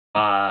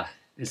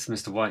It's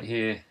Mr. White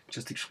here,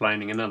 just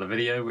explaining another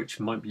video which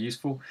might be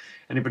useful.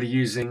 Anybody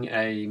using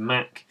a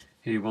Mac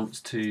who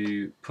wants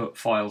to put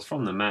files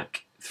from the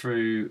Mac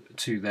through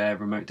to their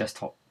remote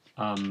desktop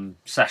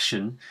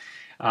session,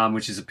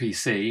 which is a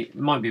PC, it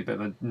might be a bit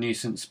of a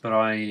nuisance, but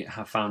I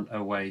have found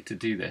a way to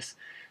do this.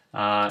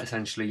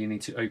 Essentially, you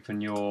need to open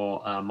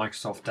your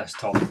Microsoft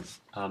desktop,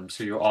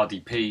 so your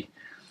RDP,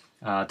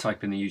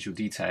 type in the usual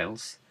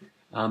details.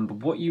 But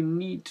what you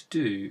need to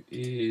do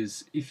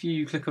is, if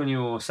you click on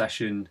your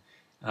session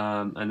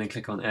and then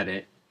click on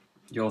edit,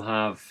 you'll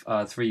have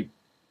three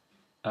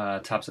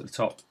tabs at the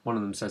top. One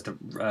of them says the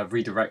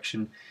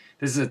redirection.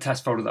 This is a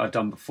test folder that I've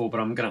done before,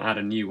 but I'm going to add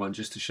a new one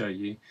just to show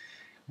you.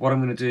 What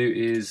I'm going to do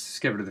is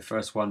get rid of the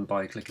first one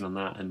by clicking on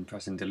that and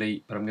pressing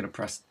delete, but I'm going to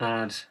press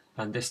add,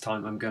 and this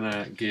time I'm going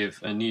to give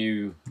a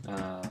new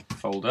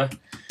folder.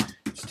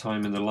 This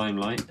time in the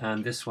limelight,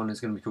 and this one is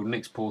going to be called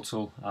Nick's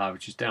Portal,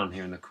 which is down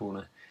here in the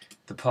corner.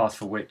 The path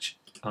for which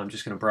I'm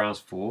just going to browse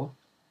for,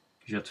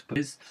 because you have to put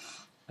is.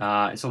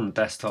 It's on the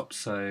desktop,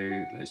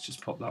 so let's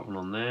just pop that one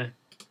on there,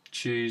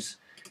 choose,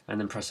 and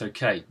then press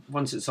OK.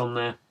 Once it's on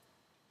there,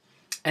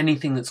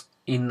 anything that's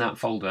in that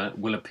folder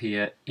will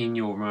appear in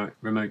your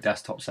remote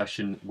desktop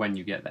session when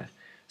you get there.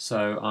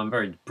 So I'm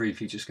very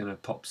briefly just going to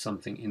pop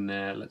something in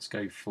there. Let's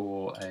go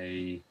for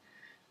a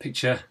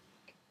picture.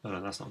 Oh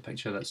no, that's not a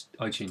picture, that's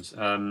iTunes.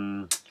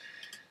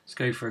 Let's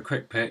go for a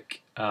quick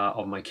pic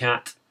of my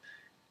cat,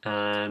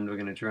 and we're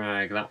going to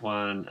drag that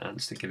one and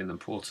stick it in the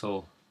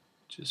portal.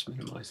 Just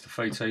minimize the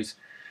photos.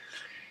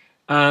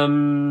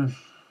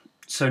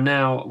 So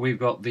now we've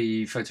got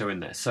the photo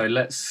in there. So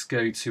let's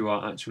go to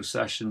our actual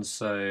session.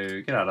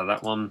 So get out of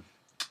that one,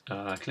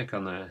 click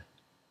on the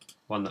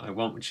one that I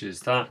want, which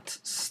is that,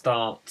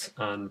 start,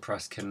 and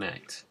press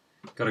connect.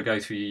 Got to go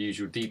through your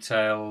usual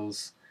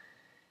details.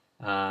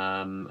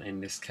 In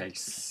this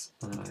case,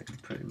 I can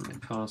put in my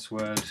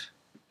password,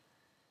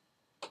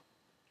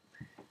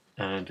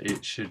 and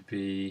it should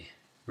be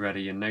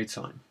ready in no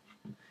time.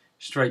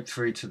 Straight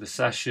through to the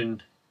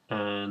session,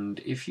 and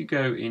if you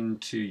go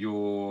into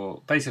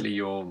your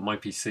My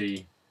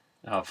PC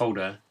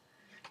folder,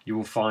 you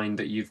will find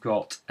that you've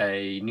got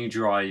a new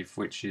drive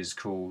which is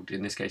called,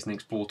 in this case,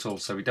 Nick's Portal.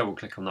 So we double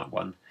click on that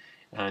one,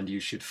 and you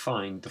should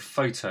find the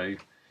photo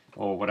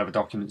or whatever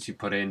documents you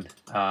put in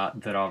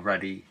that are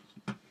ready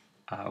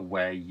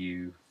where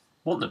you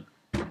want them.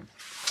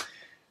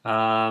 So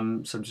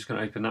I'm just going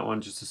to open that one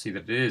just to see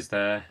that it is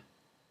there.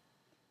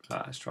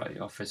 Let's try the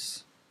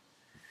Office.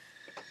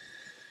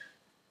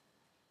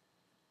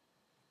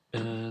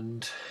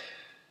 And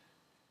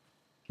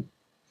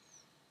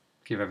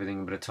give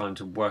everything a bit of time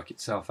to work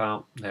itself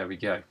out. There we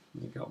go.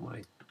 We've got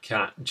my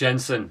cat,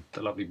 Jensen,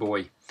 the lovely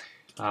boy.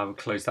 We'll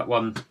close that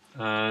one.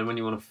 And when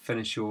you want to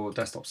finish your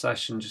desktop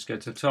session, just go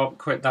to the top,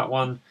 quit that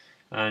one,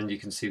 and you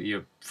can see that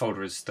your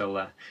folder is still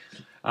there.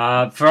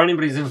 For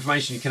anybody's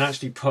information, you can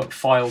actually put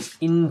files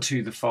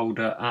into the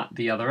folder at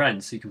the other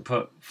end. So you can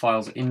put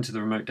files into the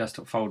remote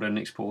desktop folder,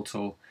 Nick's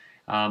Portal,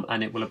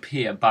 and it will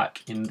appear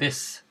back in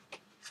this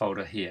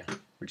folder here,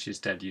 which is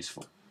dead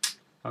useful.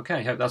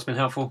 Okay, hope that's been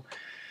helpful.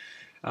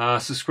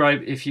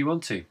 Subscribe if you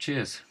want to.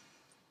 Cheers.